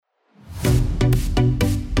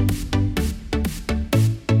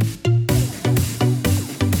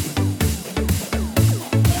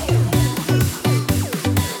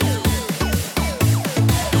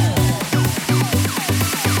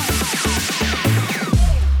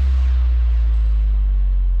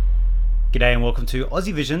G'day and welcome to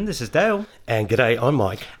Aussie Vision. This is Dale. And g'day, I'm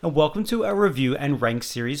Mike. And welcome to our review and rank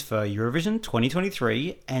series for Eurovision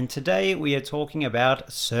 2023. And today we are talking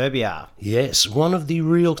about Serbia. Yes, one of the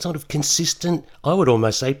real sort of consistent, I would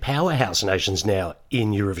almost say, powerhouse nations now in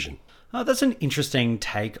Eurovision. That's an interesting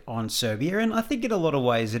take on Serbia, and I think in a lot of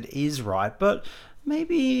ways it is right, but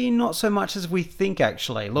maybe not so much as we think,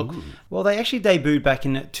 actually. Look, well, they actually debuted back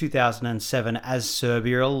in 2007 as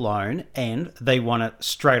Serbia alone, and they won it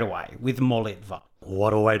straight away with Molitva.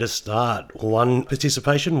 What a way to start. One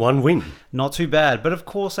participation, one win. Not too bad, but of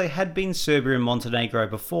course they had been Serbia and Montenegro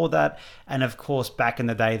before that, and of course back in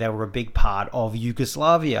the day they were a big part of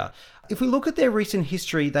Yugoslavia. If we look at their recent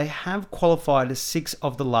history, they have qualified 6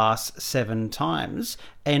 of the last 7 times,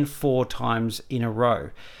 and 4 times in a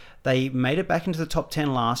row. They made it back into the top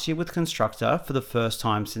 10 last year with Constructor for the first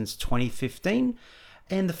time since 2015,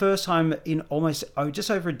 and the first time in almost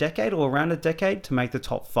just over a decade or around a decade to make the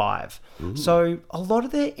top 5. So a lot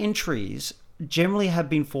of their entries generally have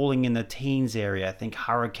been falling in the teens area. I think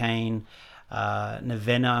Hurricane,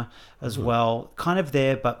 Nevena as well, kind of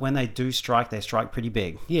there, but when they do strike, they strike pretty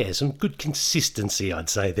big. Yeah, some good consistency, I'd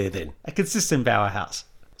say there then. A consistent powerhouse.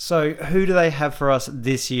 So who do they have for us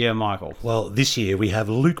this year, Michael? Well, this year we have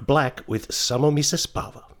Luke Black with Samo mi se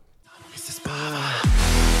spava. I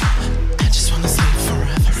just wanna sleep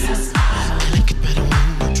forever. I like it better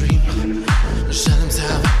when I dream. Želim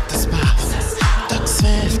zaviti spav, dok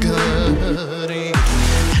sve izgori.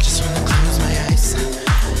 I just wanna close my eyes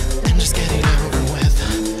and just get it over with.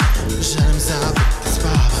 Želim zaviti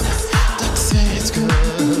spav, dok sve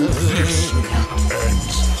izgori.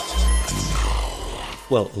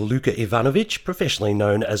 Well, Luka Ivanovic, professionally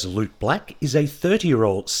known as Luke Black, is a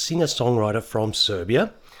 30-year-old singer-songwriter from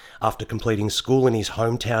Serbia. After completing school in his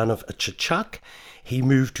hometown of Čačak, he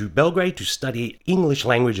moved to Belgrade to study English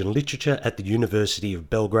language and literature at the University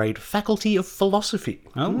of Belgrade Faculty of Philosophy.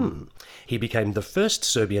 He became the first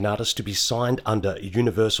Serbian artist to be signed under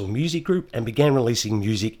Universal Music Group and began releasing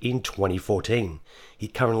music in 2014. He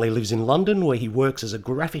currently lives in London, where he works as a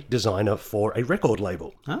graphic designer for a record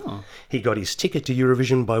label. He got his ticket to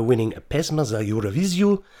Eurovision by winning Pesma za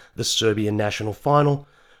Euroviziju, the Serbian national final,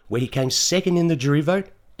 where he came second in the jury vote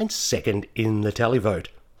and second in the tally vote.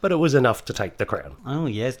 But it was enough to take the crown. Oh,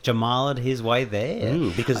 yes, Jamaled his way there.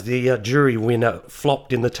 Because the jury winner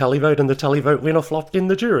flopped in the tally vote and the tally vote winner flopped in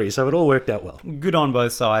the jury, so it all worked out well. Good on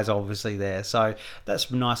both sides, obviously, there. So that's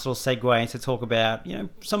a nice little segue to talk about,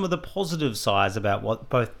 some of the positive sides about what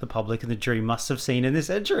both the public and the jury must have seen in this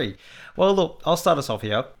entry. Well, look, I'll start us off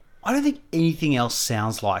here. I don't think anything else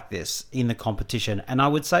sounds like this in the competition, and I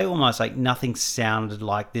would say almost like nothing sounded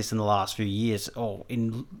like this in the last few years or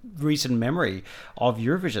in recent memory of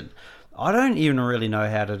Eurovision. I don't even really know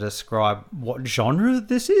how to describe what genre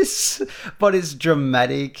this is, but it's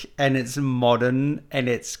dramatic and it's modern and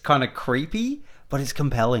it's kind of creepy, but it's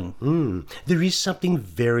compelling. There is something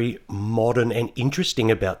very modern and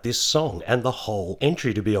interesting about this song and the whole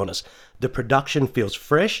entry, to be honest. The production feels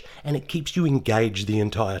fresh and it keeps you engaged the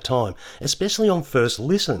entire time, especially on first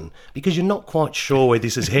listen, because you're not quite sure where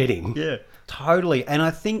this is heading. Yeah, totally. And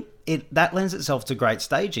I think that lends itself to great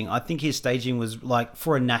staging. I think his staging was, like,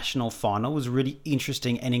 for a national final, was really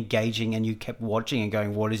interesting and engaging, and you kept watching and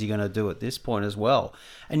going, what is he going to do at this point as well?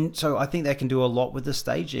 And so I think they can do a lot with the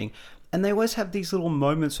staging. And they always have these little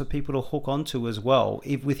moments for people to hook onto as well,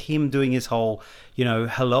 with him doing his whole,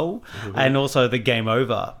 hello, and also the game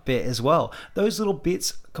over bit as well. Those little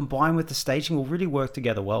bits combined with the staging will really work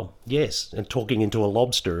together well. Yes, and talking into a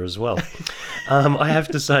lobster as well. I have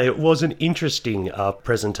to say, it was an interesting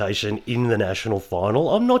presentation in the national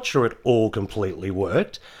final. I'm not sure it all completely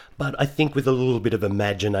worked, but I think with a little bit of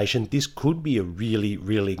imagination, this could be a really,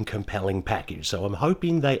 really compelling package. So I'm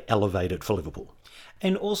hoping they elevate it for Liverpool.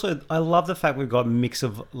 And also, I love the fact we've got a mix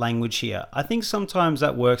of language here. I think sometimes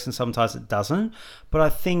that works and sometimes it doesn't. But I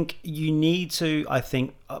think you need to, you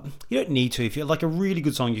don't need to. If you're like a really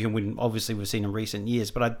good song, you can win. Obviously, we've seen in recent years.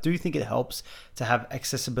 But I do think it helps to have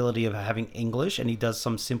accessibility of having English. And he does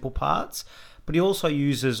some simple parts. But he also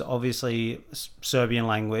uses, obviously, Serbian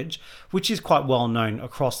language, which is quite well known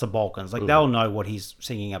across the Balkans. Like, they'll know what he's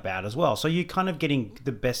singing about as well. So you're kind of getting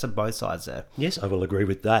the best of both sides there. Yes, I will agree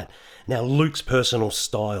with that. Now, Luke's personal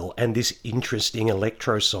style and this interesting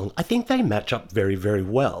electro song, I think they match up very, very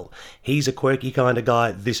well. He's a quirky kind of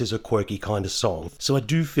guy. This is a quirky kind of song. So I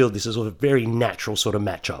do feel this is a very natural sort of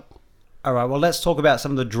matchup. All right, well, let's talk about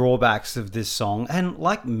some of the drawbacks of this song. And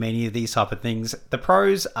like many of these type of things, the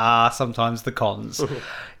pros are sometimes the cons.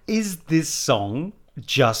 Is this song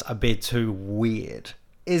just a bit too weird?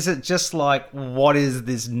 is it just like, what is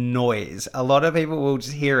this noise? A lot of people will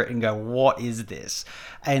just hear it and go, what is this?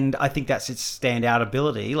 And I think that's its standout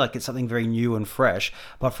ability. Like, it's something very new and fresh.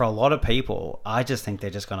 But for a lot of people, I just think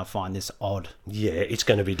they're just going to find this odd. Yeah, it's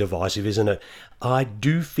going to be divisive, isn't it? I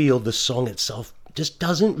do feel the song itself just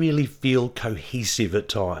doesn't really feel cohesive at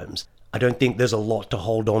times. I don't think there's a lot to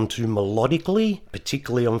hold on to melodically,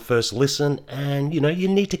 particularly on first listen, and, you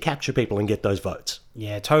need to capture people and get those votes.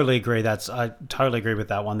 Yeah, totally agree. I totally agree with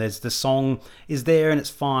that one. The song is there and it's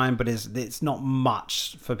fine, but it's not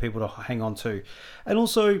much for people to hang on to. And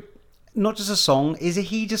also, not just a song, is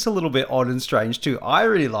he just a little bit odd and strange too? I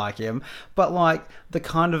really like him, but like the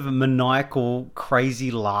kind of maniacal,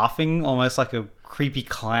 crazy laughing, almost like a creepy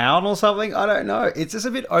clown or something. I don't know. It's just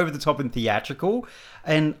a bit over the top and theatrical.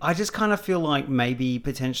 And I just kind of feel like maybe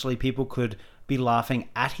potentially people could be laughing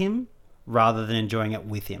at him rather than enjoying it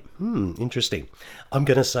with him. Interesting. I'm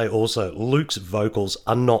going to say also, Luke's vocals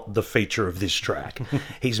are not the feature of this track.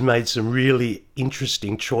 He's made some really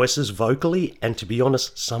interesting choices vocally, and to be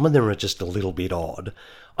honest, some of them are just a little bit odd.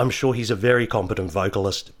 I'm sure he's a very competent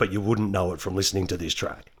vocalist, but you wouldn't know it from listening to this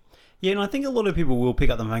track. Yeah, and I think a lot of people will pick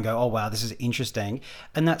up the phone and go, oh, wow, this is interesting.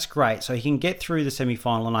 And that's great. So he can get through the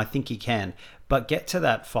semi-final, and I think he can. But get to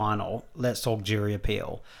that final, let's talk jury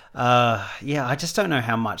appeal. I just don't know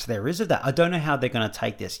how much there is of that. I don't know how they're going to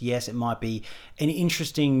take this. Yes, it might be an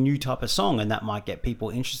interesting new type of song, and that might get people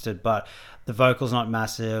interested. But the vocal's not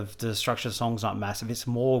massive. The structure of the song's not massive. It's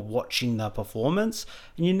more watching the performance.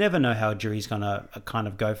 And you never know how a jury's going to kind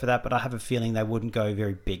of go for that. But I have a feeling they wouldn't go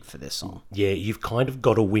very big for this song. Yeah, you've kind of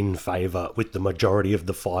got to win favour with the majority of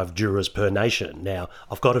the 5 jurors per nation. Now,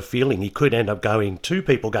 I've got a feeling you could end up going 2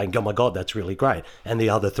 people going, oh my God, that's really great. And the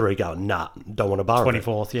other 3 going, nah, don't want to borrow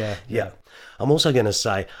 24th, it. Yeah. I'm also going to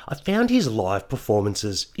say, I found his live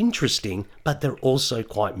performances interesting, but they're also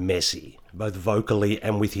quite messy, both vocally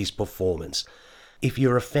and with his performance. If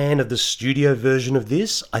you're a fan of the studio version of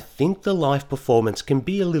this, I think the live performance can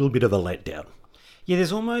be a little bit of a letdown. Yeah,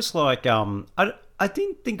 there's almost like, I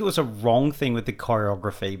didn't think it was a wrong thing with the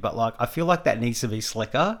choreography, but like I feel like that needs to be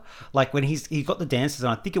slicker. Like when he's got the dances,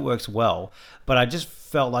 and I think it works well, but I just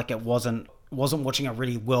felt like it wasn't watching a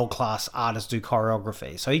really world-class artist do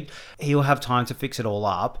choreography. So he'll have time to fix it all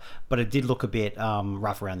up, but it did look a bit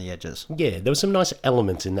rough around the edges. Yeah, there were some nice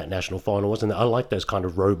elements in that national final, wasn't there? I like those kind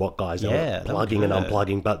of robot guys that were plugging and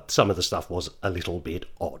unplugging, but some of the stuff was a little bit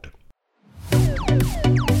odd.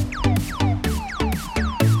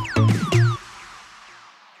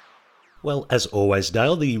 Well, as always,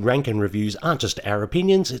 Dale, the rank and reviews aren't just our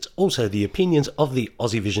opinions, it's also the opinions of the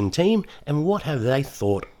Aussievision team, and what have they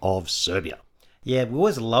thought of Serbia? Yeah, we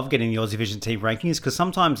always love getting the Aussievision team rankings because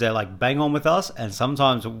sometimes they're like bang on with us and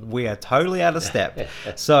sometimes we are totally out of step.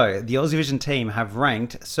 So, the Aussievision team have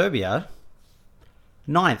ranked Serbia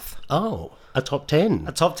 9th. Oh, a top 10.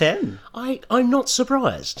 A top 10. I'm not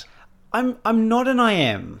surprised. I'm not, and I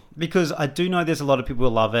am, because I do know there's a lot of people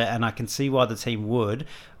who love it and I can see why the team would,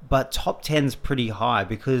 but top 10's pretty high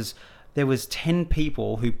because there was 10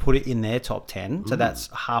 people who put it in their top 10, so that's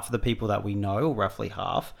half of the people that we know, or roughly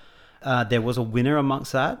half. There was a winner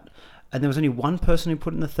amongst that, and there was only one person who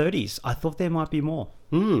put it in the 30s. I thought there might be more.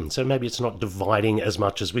 So maybe it's not dividing as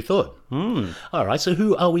much as we thought. All right, so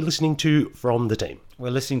who are we listening to from the team?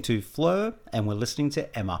 We're listening to Fleur and we're listening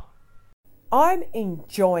to Emma. I'm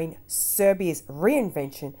enjoying Serbia's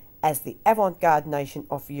reinvention as the avant-garde nation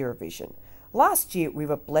of Eurovision. Last year, we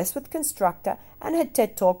were blessed with Constructor and had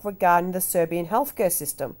TED Talk regarding the Serbian healthcare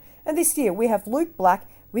system. And this year, we have Luke Black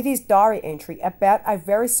with his diary entry about a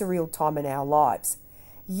very surreal time in our lives.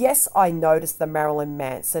 Yes, I noticed the Marilyn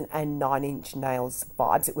Manson and Nine Inch Nails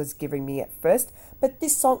vibes it was giving me at first, but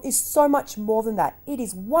this song is so much more than that. It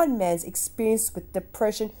is one man's experience with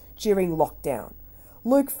depression during lockdown.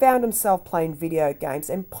 Luke found himself playing video games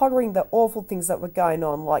and pondering the awful things that were going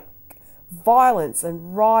on, like violence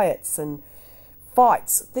and riots and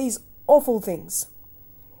fights, these awful things.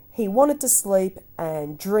 He wanted to sleep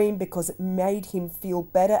and dream because it made him feel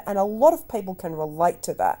better, and a lot of people can relate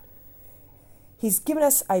to that. He's given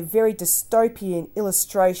us a very dystopian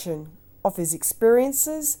illustration of his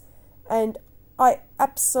experiences, and I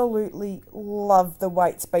absolutely love the way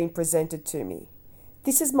it's been presented to me.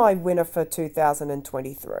 This is my winner for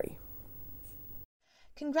 2023.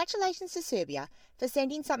 Congratulations to Serbia for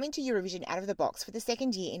sending something to Eurovision out of the box for the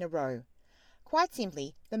second year in a row. Quite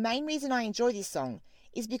simply, the main reason I enjoy this song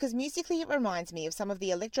is because musically it reminds me of some of the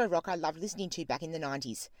electro rock I loved listening to back in the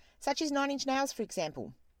 90s, such as Nine Inch Nails, for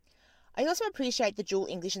example. I also appreciate the dual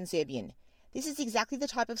English and Serbian. This is exactly the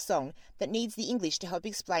type of song that needs the English to help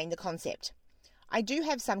explain the concept. I do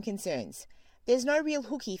have some concerns. There's no real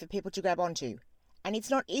hook here for people to grab onto. and it's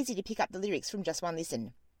not easy to pick up the lyrics from just one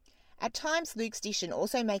listen. At times, Luke's diction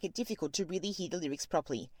also make it difficult to really hear the lyrics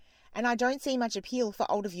properly, and I don't see much appeal for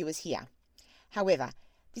older viewers here. However,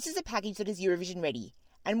 this is a package that is Eurovision ready,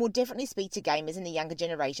 and will definitely speak to gamers in the younger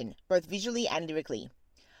generation, both visually and lyrically.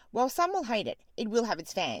 While some will hate it, it will have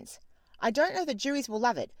its fans. I don't know that juries will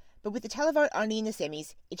love it, but with the televote only in the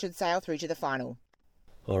semis, it should sail through to the final.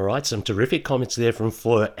 Alright, some terrific comments there from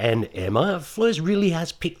Fleur and Emma. Fleur's really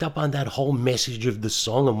has picked up on that whole message of the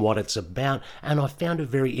song and what it's about, and I found it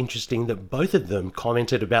very interesting that both of them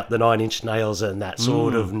commented about the Nine Inch Nails and that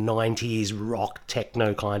sort of 90s rock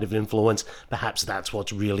techno kind of influence. Perhaps that's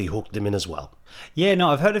what's really hooked them in as well. Yeah,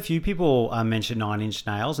 no, I've heard a few people mention Nine Inch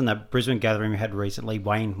Nails, and that Brisbane gathering we had recently,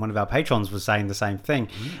 Wayne, one of our patrons, was saying the same thing.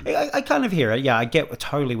 I kind of hear it. Yeah, I get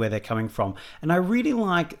totally where they're coming from. And I really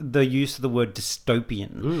like the use of the word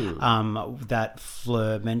dystopian that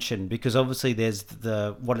Fleur mentioned, because obviously there's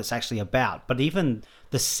what it's actually about, but even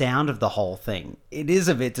the sound of the whole thing, it is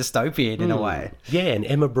a bit dystopian in a way. Yeah, and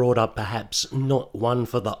Emma brought up perhaps not one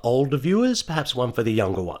for the older viewers, perhaps one for the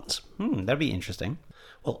younger ones. That'd be interesting.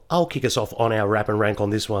 Well, I'll kick us off on our rap and rank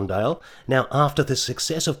on this one, Dale. Now, after the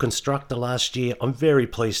success of Constructor last year, I'm very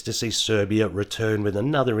pleased to see Serbia return with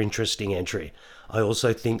another interesting entry. I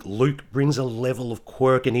also think Luke brings a level of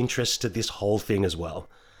quirk and interest to this whole thing as well.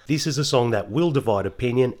 This is a song that will divide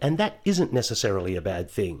opinion, and that isn't necessarily a bad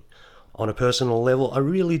thing. On a personal level, I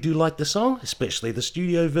really do like the song, especially the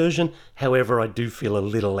studio version. However, I do feel a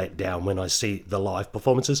little let down when I see the live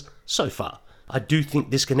performances so far. I do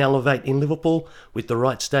think this can elevate in Liverpool with the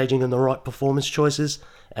right staging and the right performance choices,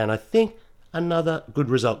 and I think another good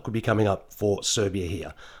result could be coming up for Serbia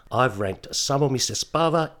here. I've ranked Samo mi se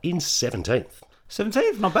spava in 17th.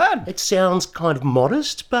 17th, not bad. It sounds kind of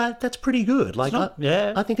modest, but that's pretty good.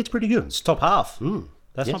 I think it's pretty good. It's top half.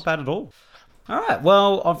 That's not bad at all. All right,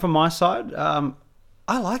 well, from my side,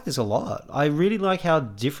 I like this a lot. I really like how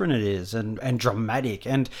different it is and dramatic.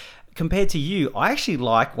 And compared to you, I actually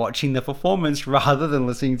like watching the performance rather than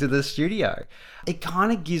listening to the studio. It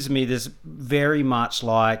kind of gives me this very much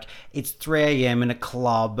like it's 3 a.m. in a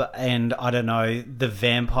club and, I don't know, the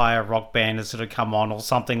vampire rock band has sort of come on or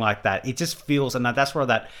something like that. It just feels, and that's where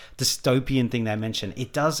that dystopian thing they mentioned,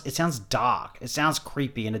 it sounds dark, it sounds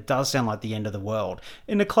creepy, and it does sound like the end of the world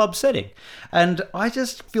in a club setting. And I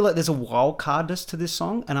just feel like there's a wild cardness to this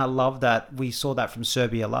song, and I love that we saw that from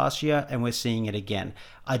Serbia last year and we're seeing it again.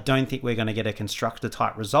 I don't think we're going to get a Constructor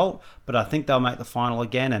type result, but I think they'll make the final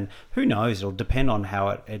again, and who knows, it'll depend on how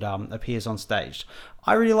it appears on stage.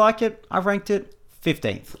 I really like it. I've ranked it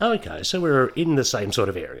 15th. Okay, so we're in the same sort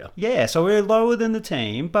of area. Yeah, so we're lower than the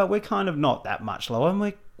team, but we're kind of not that much lower, and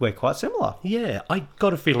we're quite similar. Yeah, I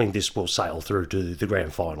got a feeling this will sail through to the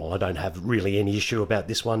grand final. I don't have really any issue about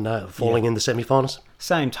this one falling in the semi-finals.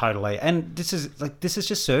 Same, totally. And this is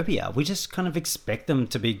just Serbia. We just kind of expect them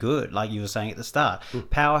to be good, like you were saying at the start.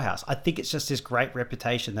 Powerhouse. I think it's just this great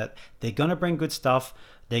reputation that they're going to bring good stuff,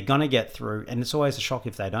 they're going to get through, and it's always a shock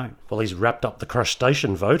if they don't. Well, he's wrapped up the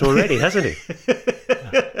crustacean vote already, hasn't he?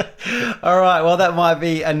 All right, well, that might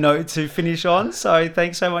be a note to finish on. So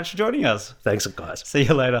thanks so much for joining us. Thanks, guys. See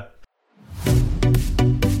you later.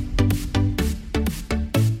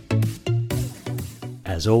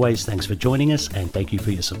 As always, thanks for joining us and thank you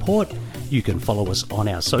for your support. You can follow us on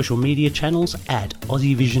our social media channels at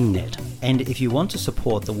AussieVisionNet. And if you want to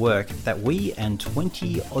support the work that we and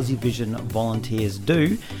 20 Aussie Vision volunteers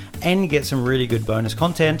do and get some really good bonus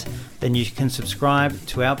content, then you can subscribe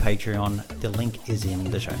to our Patreon. The link is in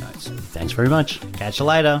the show notes. Thanks very much. Catch you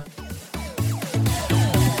later.